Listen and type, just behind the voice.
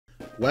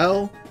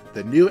Well,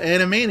 the new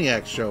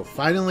Animaniacs show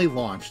finally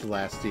launched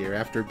last year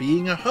after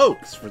being a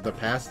hoax for the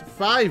past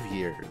 5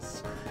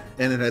 years.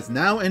 And it has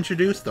now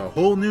introduced a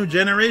whole new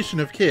generation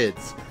of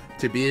kids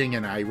to being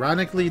an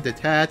ironically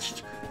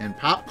detached and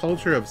pop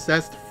culture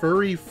obsessed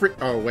furry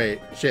oh wait,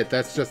 shit,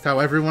 that's just how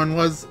everyone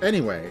was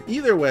anyway.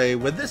 Either way,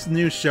 with this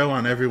new show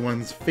on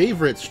everyone's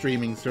favorite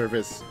streaming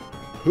service,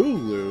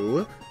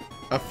 Hulu,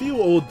 a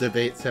few old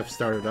debates have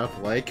started up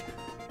like,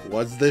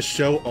 was this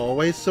show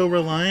always so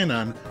reliant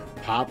on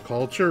pop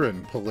culture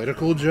and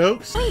political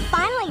jokes? We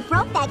finally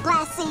broke that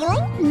glass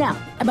ceiling? No,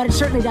 but it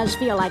certainly does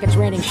feel like it's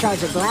raining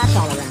shards of glass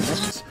all around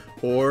us.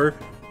 Or,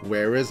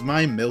 where is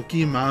my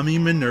milky mommy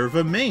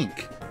Minerva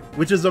Mink?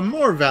 Which is a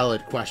more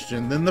valid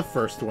question than the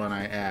first one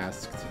I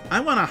asked.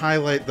 I want to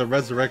highlight the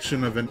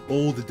resurrection of an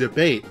old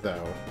debate,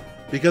 though,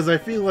 because I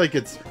feel like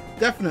it's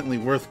definitely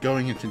worth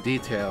going into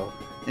detail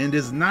and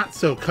is not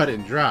so cut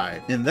and dry.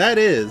 And that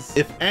is,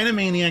 if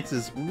Animaniacs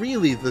is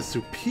really the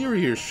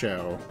superior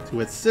show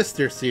to its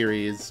sister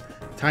series,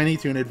 Tiny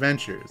Toon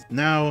Adventures.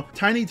 Now,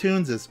 Tiny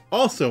Toons is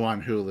also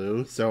on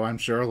Hulu, so I'm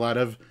sure a lot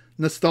of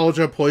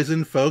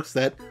nostalgia-poisoned folks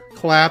that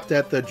clapped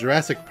at the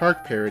Jurassic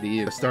Park parody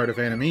at the start of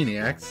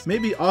Animaniacs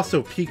maybe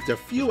also peeked a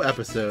few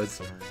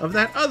episodes of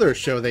that other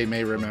show they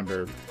may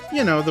remember.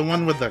 You know, the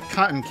one with the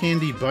cotton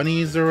candy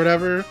bunnies or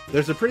whatever.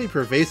 There's a pretty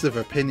pervasive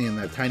opinion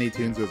that Tiny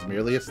Toons was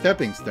merely a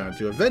stepping stone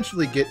to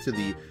eventually get to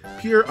the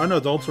pure,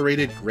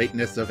 unadulterated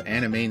greatness of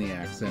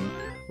Animaniacs, and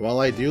while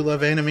I do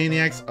love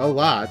Animaniacs a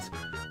lot,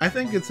 I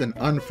think it's an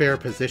unfair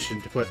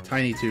position to put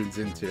Tiny Toons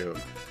into.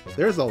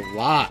 There's a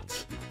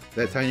lot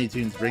that Tiny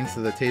Toons brings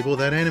to the table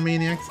that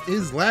Animaniacs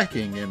is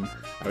lacking, and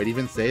I would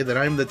even say that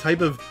I'm the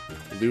type of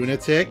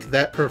lunatic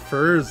that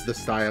prefers the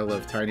style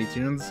of Tiny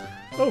Toons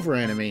over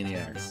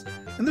Animaniacs.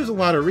 And there's a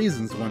lot of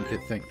reasons one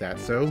could think that,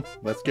 so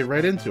let's get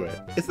right into it.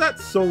 It's not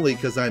solely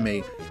because I'm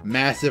a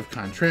massive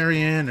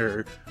contrarian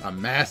or a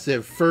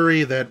massive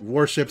furry that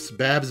worships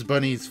Babs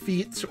Bunny's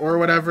feet or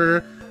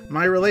whatever.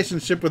 My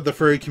relationship with the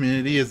furry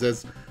community is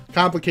as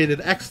complicated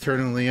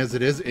externally as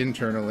it is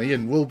internally,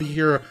 and we'll be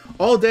here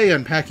all day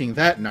unpacking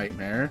that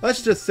nightmare.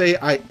 Let's just say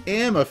I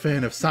am a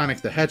fan of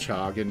Sonic the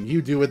Hedgehog, and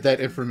you do with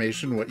that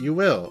information what you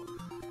will.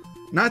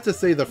 Not to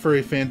say the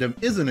furry fandom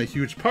isn't a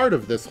huge part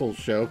of this whole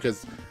show,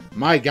 because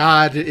my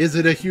god, is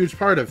it a huge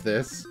part of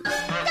this. Don't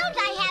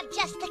I have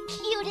just the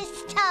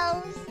cutest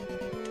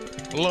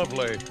toes?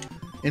 Lovely.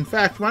 In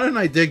fact, why don't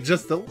I dig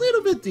just a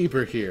little bit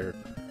deeper here?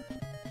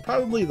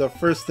 Probably the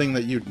first thing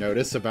that you'd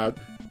notice about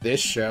this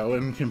show,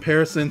 in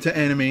comparison to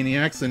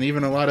Animaniacs and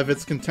even a lot of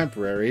its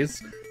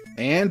contemporaries,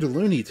 and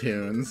Looney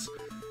Tunes,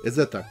 is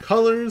that the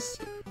colors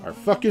are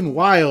fucking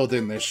wild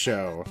in this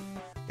show.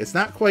 It's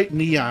not quite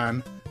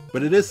neon,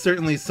 but it is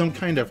certainly some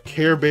kind of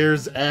Care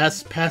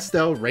Bears-ass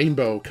pastel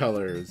rainbow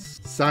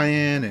colors.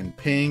 Cyan and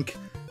pink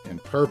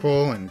and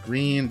purple and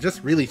green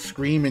just really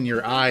scream in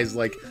your eyes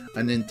like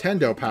a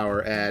Nintendo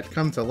Power ad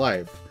come to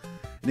life.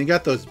 And you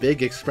got those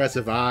big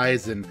expressive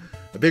eyes and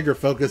a bigger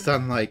focus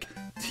on like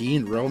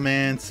teen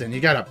romance, and you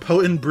got a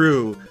potent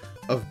brew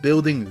of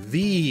building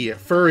the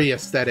furry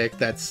aesthetic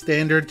that's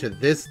standard to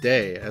this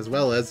day, as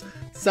well as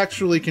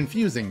sexually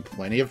confusing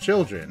plenty of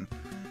children.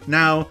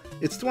 Now,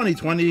 it's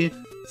 2020,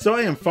 so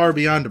I am far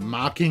beyond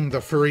mocking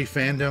the furry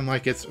fandom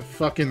like it's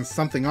fucking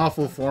something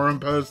awful forum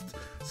post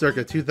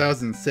circa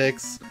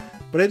 2006,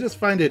 but I just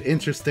find it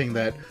interesting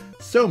that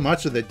so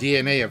much of the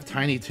DNA of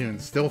Tiny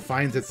Toons still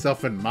finds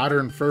itself in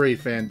modern furry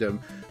fandom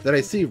that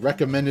I see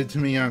recommended to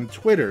me on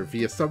Twitter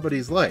via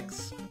somebody's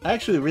likes. I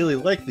actually really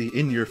like the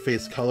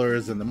in-your-face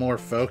colors and the more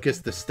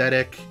focused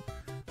aesthetic.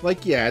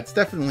 Like, yeah, it's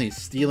definitely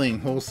stealing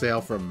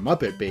wholesale from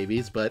Muppet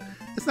Babies, but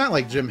it's not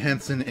like Jim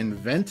Henson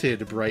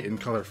invented bright and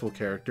colorful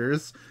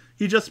characters.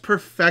 He just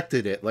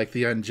perfected it like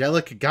the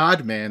angelic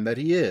god-man that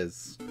he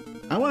is.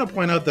 I want to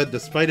point out that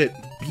despite it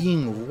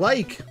being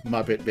like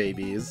Muppet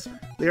Babies,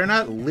 they are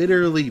not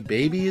literally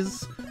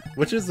babies,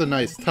 which is a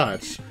nice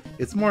touch.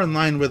 It's more in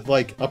line with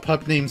like a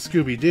pup named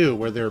Scooby-Doo,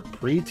 where they're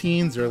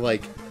preteens or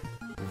like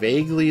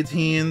vaguely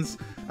teens.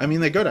 I mean,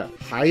 they go to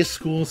high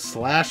school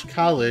 /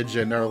 college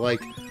and are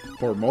like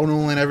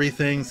hormonal and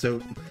everything,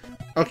 so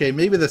okay,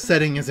 maybe the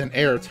setting isn't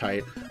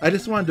airtight. I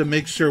just wanted to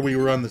make sure we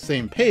were on the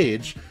same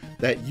page,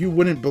 that you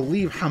wouldn't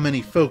believe how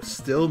many folks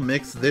still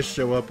mix this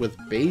show up with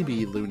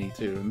baby Looney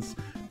Tunes,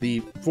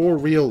 the for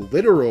real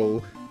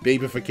literal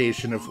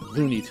babification of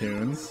Looney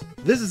Tunes.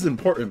 This is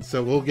important,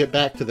 so we'll get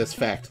back to this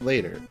fact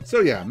later. So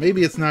yeah,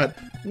 maybe it's not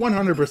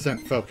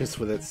 100% focused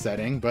with its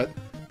setting, but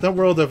the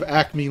world of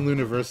Acme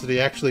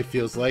Looniversity actually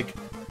feels like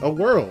a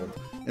world,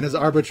 and as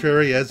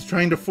arbitrary as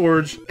trying to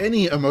forge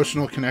any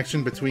emotional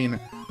connection between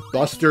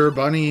Buster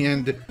Bunny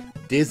and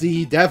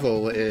Dizzy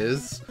Devil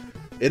is,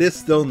 it is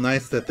still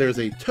nice that there's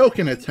a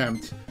token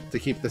attempt to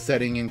keep the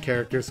setting and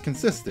characters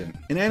consistent.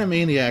 In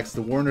Animaniacs,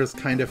 the Warners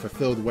kind of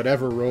fulfilled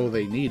whatever role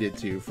they needed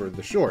to for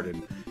the short,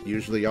 and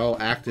usually all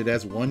acted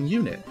as one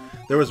unit.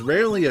 There was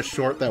rarely a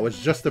short that was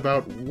just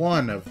about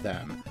one of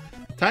them.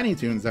 Tiny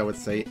Toons, I would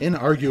say,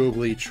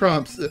 inarguably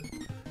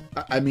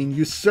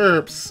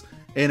usurps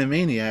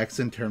Animaniacs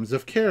in terms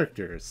of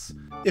characters.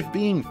 If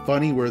being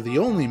funny were the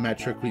only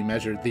metric we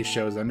measured these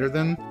shows under,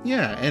 then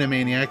yeah,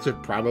 Animaniacs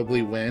would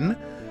probably win.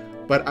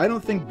 But I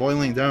don't think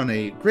boiling down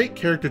a great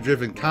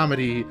character-driven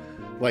comedy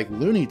like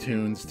Looney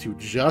Tunes to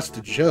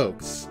just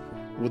jokes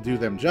will do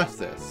them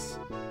justice.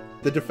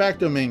 The de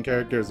facto main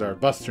characters are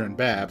Buster and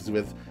Babs,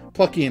 with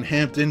Plucky and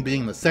Hampton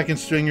being the second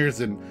stringers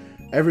and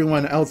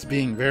everyone else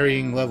being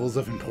varying levels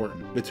of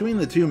important. Between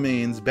the two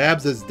mains,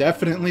 Babs is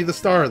definitely the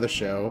star of the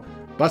show.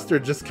 Buster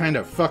just kind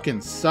of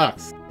fucking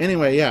sucks.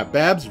 Anyway, yeah,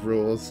 Babs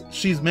rules.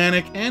 She's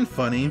manic and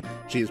funny,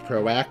 she's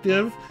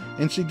proactive,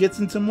 and she gets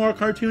into more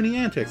cartoony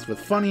antics with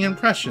funny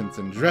impressions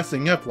and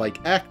dressing up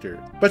like actors.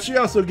 But she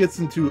also gets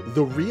into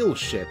the real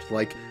shit,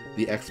 like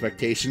the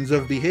expectations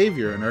of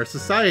behavior in our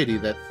society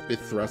that it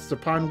thrusts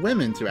upon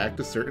women to act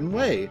a certain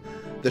way,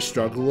 the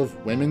struggle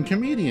of women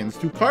comedians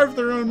to carve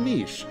their own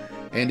niche,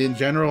 and in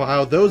general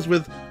how those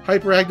with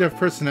hyperactive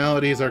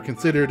personalities are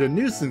considered a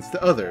nuisance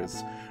to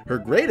others. Her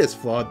greatest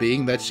flaw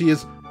being that she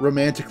is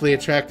romantically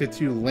attracted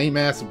to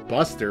lame-ass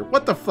Buster.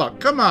 What the fuck?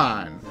 Come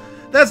on!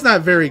 That's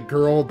not very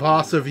girl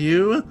boss of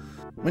you!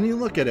 When you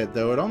look at it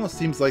though, it almost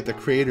seems like the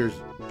creators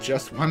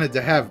just wanted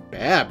to have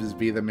Babs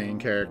be the main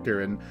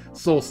character and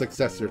sole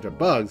successor to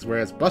Bugs,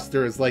 whereas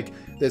Buster is like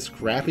this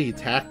crappy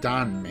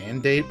tacked-on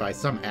mandate by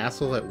some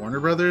asshole at Warner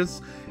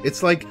Brothers.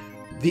 It's like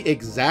the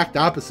exact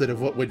opposite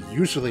of what would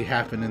usually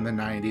happen in the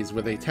 90s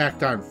with a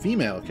tacked-on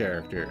female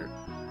character.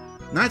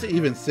 Not to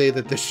even say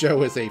that the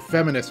show is a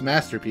feminist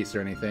masterpiece or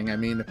anything. I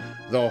mean,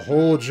 the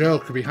whole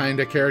joke behind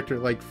a character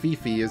like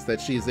Fifi is that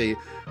she's a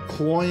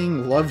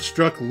cloying,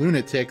 love-struck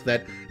lunatic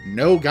that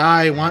no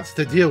guy wants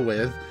to deal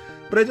with.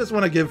 But I just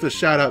want to give a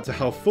shout out to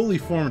how fully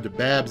formed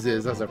Babs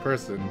is as a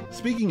person.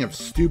 Speaking of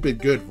stupid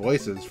good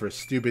voices for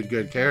stupid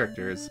good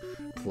characters,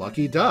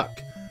 Plucky Duck.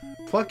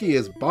 Plucky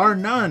is bar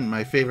none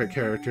my favorite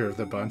character of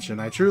the bunch,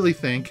 and I truly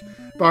think,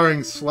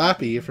 barring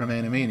Slappy from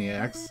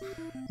Animaniacs,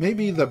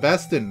 maybe the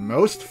best and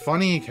most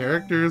funny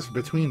characters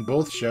between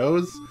both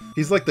shows.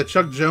 He's like the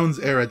Chuck Jones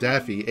era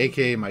Daffy,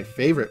 aka my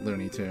favorite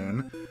Looney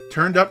Tune,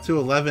 turned up to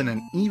 11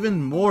 and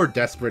even more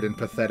desperate and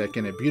pathetic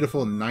in a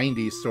beautiful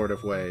 90s sort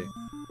of way.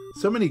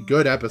 So many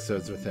good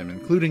episodes with him,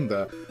 including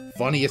the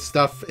funniest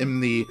stuff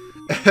in the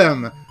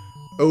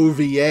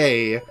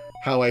OVA,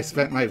 How I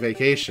Spent My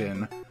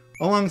Vacation,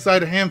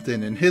 alongside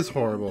Hampton and his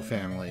horrible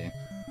family.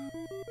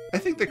 I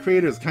think the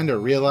creators kind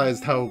of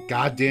realized how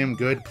goddamn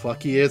good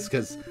Plucky is,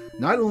 because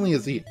not only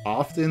is he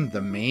often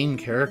the main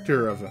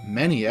character of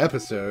many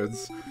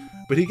episodes,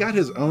 but he got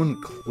his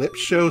own clip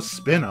show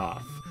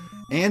spin-off,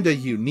 and a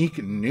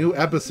unique new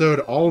episode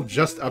all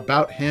just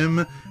about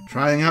him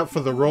trying out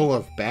for the role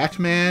of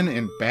Batman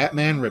in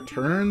Batman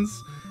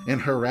Returns, and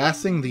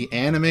harassing the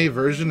anime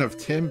version of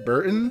Tim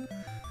Burton,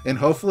 and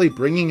hopefully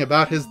bringing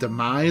about his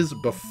demise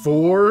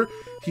before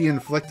he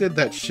inflicted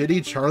that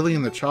shitty Charlie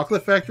and the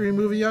Chocolate Factory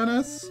movie on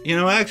us. You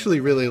know, I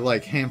actually really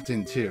like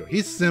Hampton too.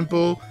 He's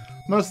simple,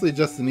 mostly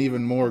just an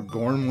even more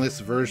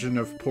gormless version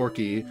of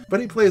Porky,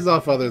 but he plays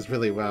off others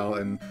really well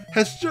and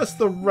has just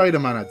the right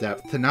amount of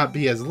depth to not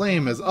be as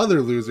lame as other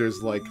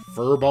losers like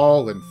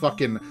Furball and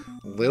fucking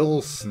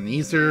Lil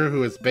Sneezer,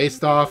 who is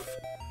based off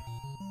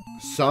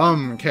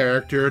some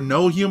character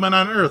no human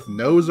on Earth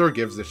knows or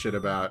gives a shit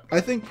about.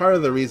 I think part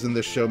of the reason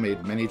this show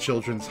made many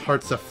children's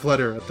hearts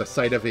aflutter at the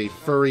sight of a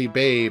furry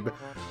babe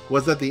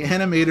was that the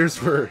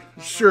animators were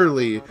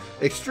surely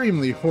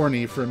extremely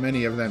horny for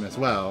many of them as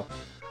well.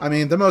 I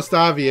mean, the most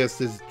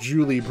obvious is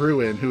Julie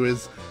Bruin, who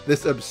is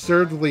this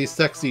absurdly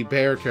sexy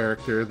bear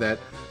character that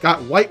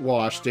got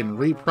whitewashed and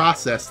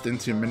reprocessed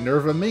into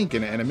Minerva Mink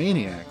in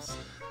Animaniacs.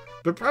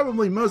 But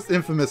probably most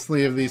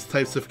infamously of these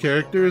types of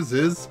characters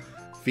is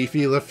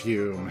Fifi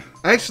LaFume.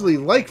 I actually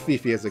like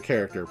Fifi as a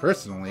character,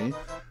 personally.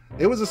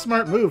 It was a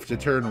smart move to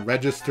turn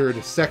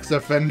registered sex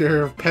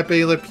offender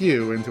Pepe Le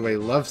Pew into a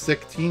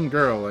lovesick teen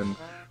girl, and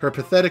her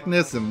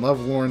patheticness and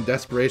lovelorn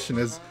desperation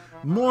is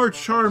more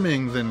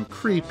charming than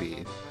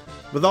creepy.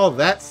 With all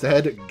that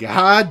said,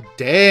 god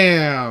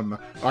damn,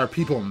 are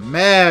people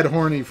mad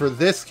horny for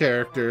this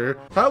character.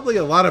 Probably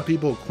a lot of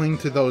people cling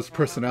to those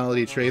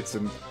personality traits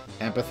and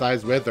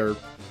empathize with, or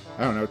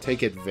I don't know,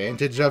 take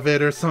advantage of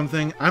it or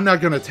something. I'm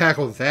not gonna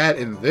tackle that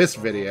in this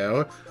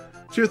video.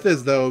 Truth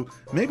is though,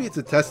 maybe it's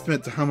a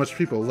testament to how much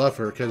people love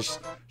her, because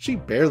she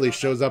barely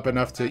shows up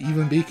enough to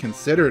even be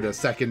considered a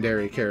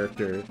secondary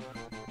character.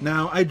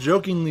 Now, I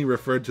jokingly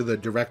referred to the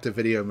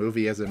direct-to-video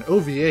movie as an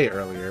OVA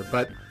earlier,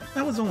 but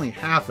that was only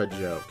half a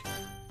joke.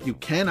 You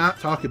cannot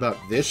talk about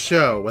this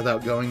show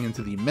without going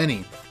into the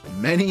many,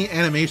 many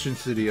animation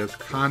studios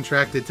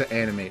contracted to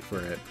animate for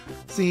it.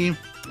 See,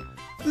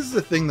 this is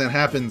a thing that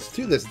happens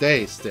to this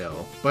day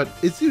still, but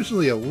it's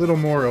usually a little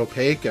more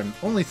opaque and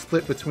only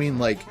split between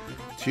like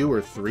 2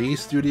 or 3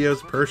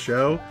 studios per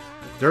show.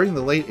 During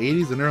the late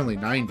 80s and early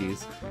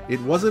 90s, it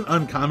wasn't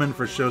uncommon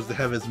for shows to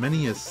have as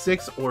many as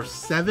 6 or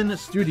 7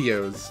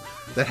 studios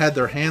that had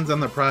their hands on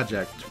the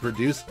project to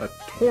produce a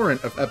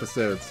torrent of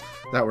episodes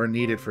that were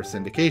needed for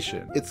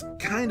syndication. It's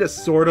kinda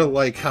sorta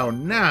like how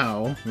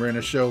now we're in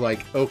a show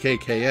like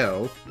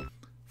OKKO,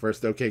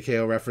 First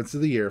OKKO reference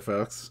of the year,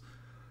 folks.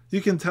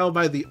 You can tell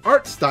by the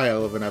art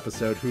style of an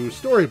episode who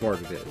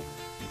storyboarded it.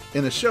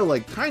 In a show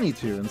like Tiny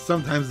Toon,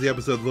 sometimes the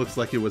episode looks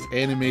like it was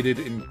animated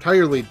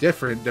entirely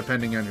different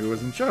depending on who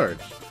was in charge.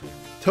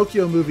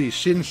 Tokyo Movie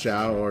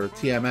Shinshao, or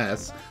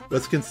TMS,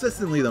 was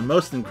consistently the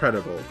most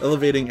incredible,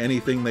 elevating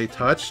anything they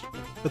touched,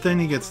 but then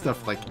you get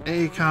stuff like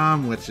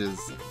ACOM, which is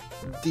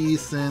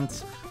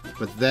decent,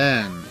 but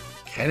then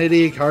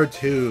Kennedy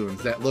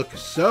cartoons that look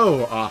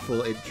so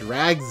awful it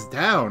drags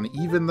down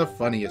even the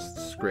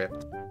funniest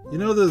script. You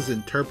know those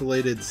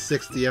interpolated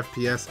 60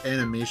 FPS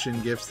animation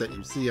GIFs that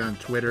you see on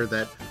Twitter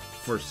that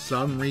for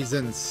some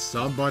reason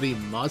somebody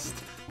must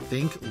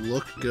think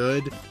look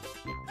good?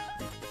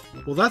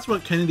 Well, that's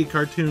what Kennedy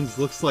cartoons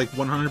looks like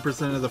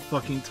 100% of the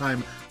fucking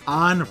time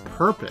on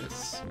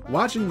purpose.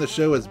 Watching the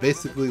show is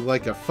basically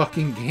like a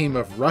fucking game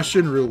of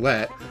Russian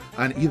roulette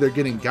on either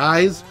getting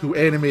guys who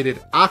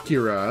animated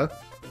Akira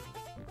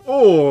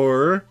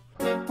or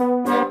Shoot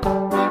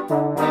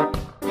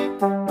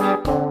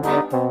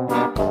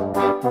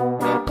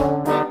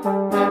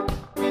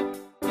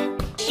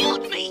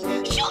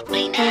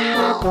me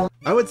now!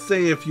 I would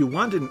say if you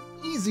want an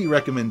easy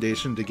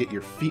recommendation to get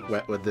your feet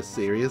wet with this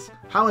series,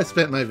 How I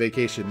Spent My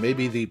Vacation may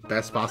be the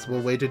best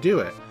possible way to do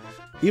it.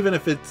 Even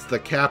if it's the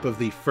cap of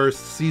the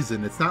first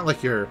season, it's not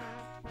like you're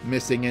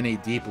missing any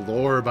deep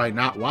lore by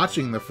not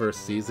watching the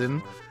first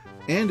season,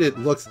 and it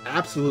looks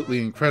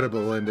absolutely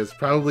incredible and is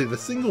probably the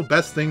single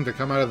best thing to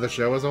come out of the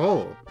show as a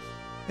whole.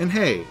 And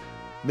hey,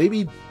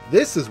 maybe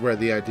this is where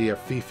the idea of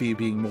Fifi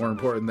being more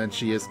important than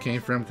she is came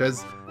from,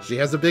 because she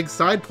has a big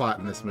side plot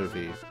in this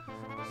movie.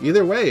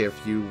 Either way,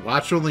 if you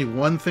watch only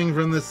one thing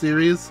from this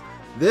series,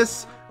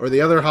 this or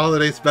the other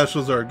holiday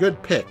specials are a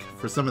good pick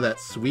for some of that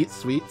sweet,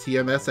 sweet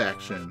TMS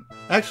action.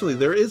 Actually,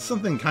 there is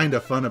something kind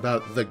of fun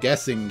about the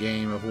guessing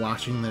game of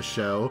watching this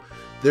show.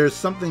 There's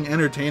something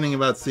entertaining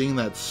about seeing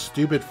that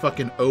stupid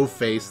fucking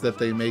O-face that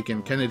they make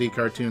in Kennedy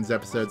cartoons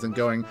episodes and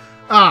going,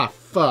 "Ah,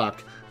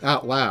 fuck,"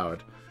 out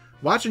loud.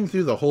 Watching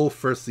through the whole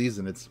first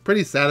season, it's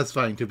pretty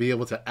satisfying to be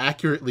able to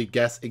accurately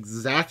guess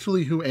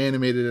exactly who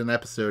animated an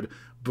episode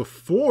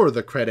before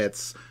the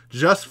credits,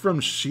 just from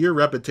sheer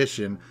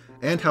repetition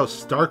and how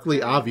starkly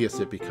obvious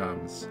it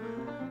becomes.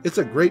 It's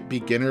a great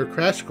beginner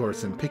crash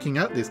course in picking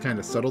out these kind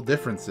of subtle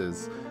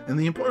differences, and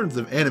the importance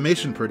of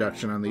animation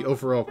production on the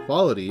overall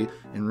quality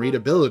and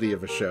readability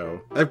of a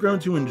show. I've grown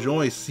to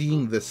enjoy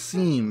seeing the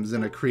seams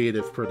in a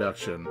creative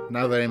production,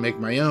 now that I make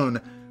my own,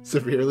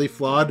 severely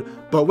flawed,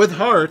 but with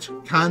heart,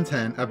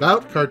 content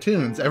about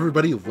cartoons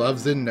everybody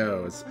loves and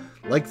knows,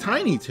 like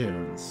Tiny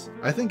Toons.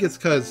 I think it's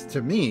because,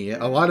 to me,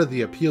 a lot of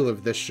the appeal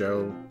of this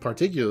show,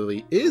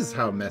 particularly, is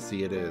how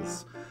messy it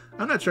is.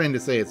 I'm not trying to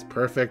say it's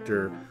perfect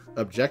or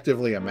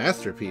objectively a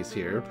masterpiece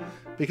here,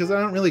 because I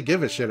don't really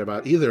give a shit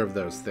about either of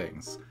those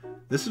things.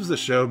 This was a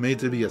show made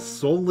to be a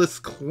soulless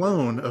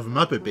clone of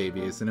Muppet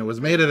Babies, and it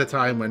was made at a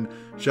time when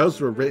shows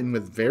were written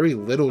with very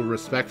little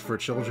respect for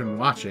children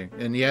watching,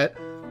 and yet,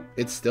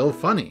 it's still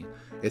funny.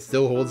 It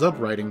still holds up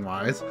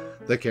writing-wise,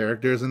 the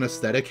characters and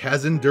aesthetic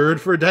has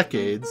endured for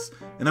decades,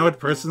 and I would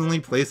personally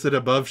place it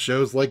above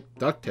shows like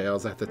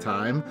DuckTales at the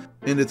time,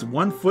 and its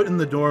one foot in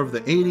the door of the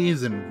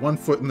 80s and one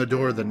foot in the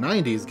door of the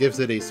 90s gives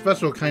it a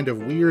special kind of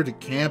weird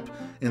camp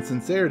and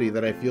sincerity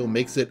that I feel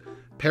makes it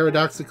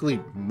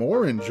paradoxically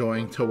more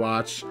enjoying to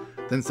watch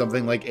than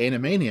something like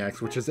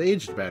Animaniacs, which has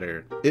aged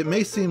better. It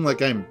may seem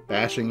like I'm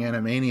bashing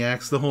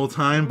Animaniacs the whole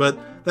time, but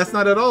that's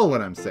not at all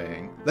what I'm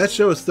saying. That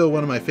show is still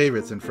one of my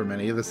favorites, and for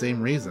many of the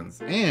same reasons,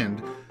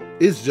 and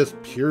is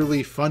just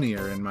purely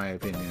funnier in my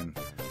opinion.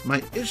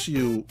 My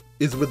issue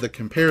is with the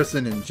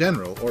comparison in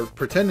general, or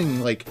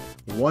pretending like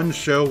one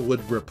show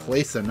would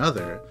replace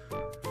another.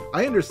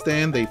 I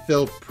understand they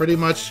fill pretty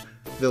much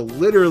the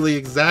literally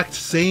exact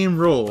same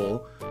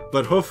role,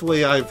 but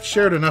hopefully I've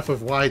shared enough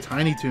of why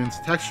Tiny Toons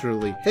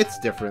texturally hits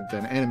different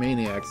than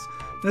Animaniacs,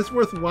 and it's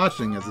worth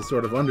watching as a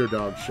sort of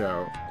underdog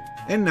show.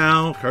 And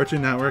now,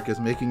 Cartoon Network is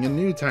making a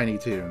new Tiny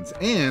Toons,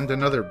 and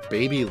another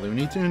baby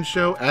Looney Tunes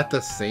show at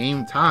the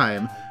same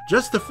time,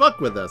 just to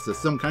fuck with us as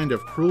some kind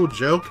of cruel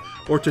joke,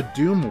 or to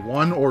doom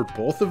one or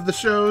both of the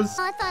shows.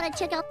 I thought I'd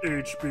check out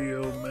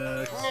HBO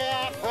Max.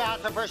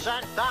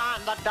 1,000%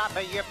 on the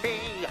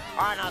WP.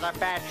 Another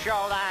bad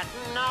show that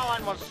no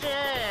one will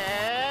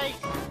see.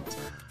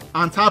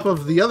 On top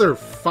of the other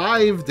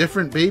 5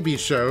 different baby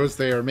shows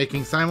they are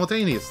making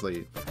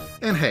simultaneously.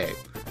 And hey,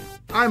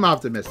 I'm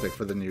optimistic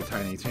for the new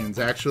Tiny Toons,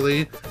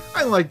 actually.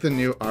 I like the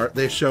new art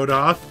they showed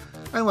off.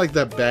 I like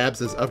that Babs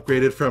has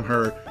upgraded from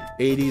her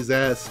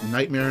 80s-ass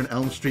Nightmare on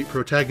Elm Street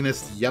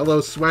protagonist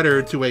yellow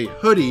sweater to a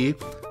hoodie.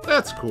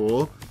 That's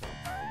cool.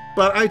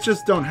 But I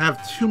just don't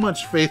have too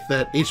much faith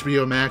that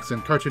HBO Max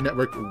and Cartoon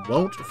Network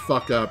won't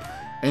fuck up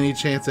any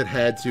chance it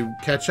had to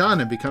catch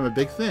on and become a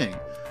big thing,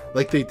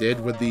 like they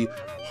did with the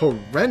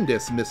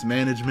horrendous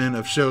mismanagement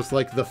of shows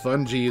like The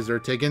Fungies or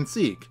Take and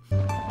Seek.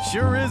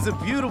 Sure is a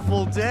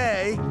beautiful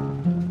day.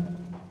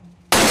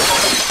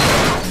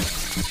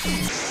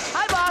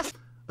 Hi, boss!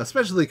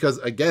 Especially because,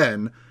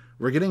 again,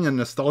 we're getting a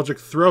nostalgic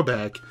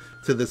throwback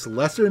to this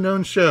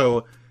lesser-known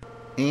show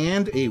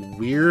and a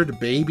weird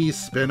baby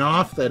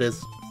spin-off that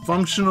is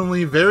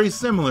functionally very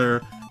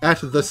similar at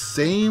the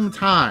same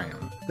time.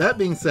 That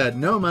being said,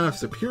 no amount of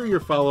superior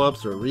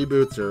follow-ups or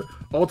reboots or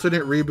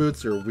alternate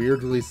reboots or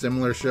weirdly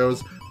similar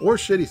shows or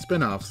shitty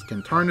spin-offs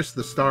can tarnish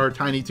the star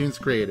Tiny Toons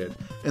created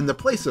and the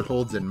place it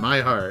holds in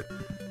my heart.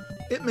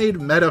 It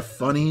made meta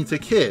funny to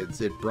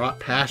kids. It brought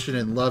passion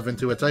and love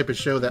into a type of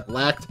show that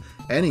lacked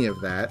any of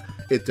that.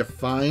 It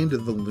defined the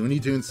Looney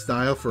Tunes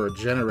style for a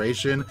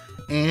generation,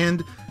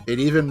 and it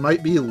even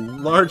might be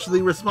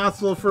largely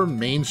responsible for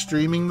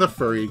mainstreaming the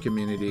furry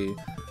community.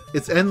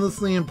 It's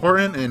endlessly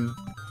important, and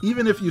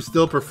even if you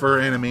still prefer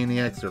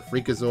Animaniacs or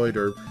Freakazoid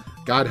or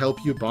God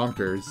Help You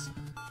Bonkers,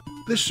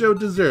 this show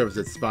deserves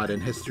its spot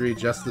in history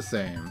just the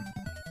same.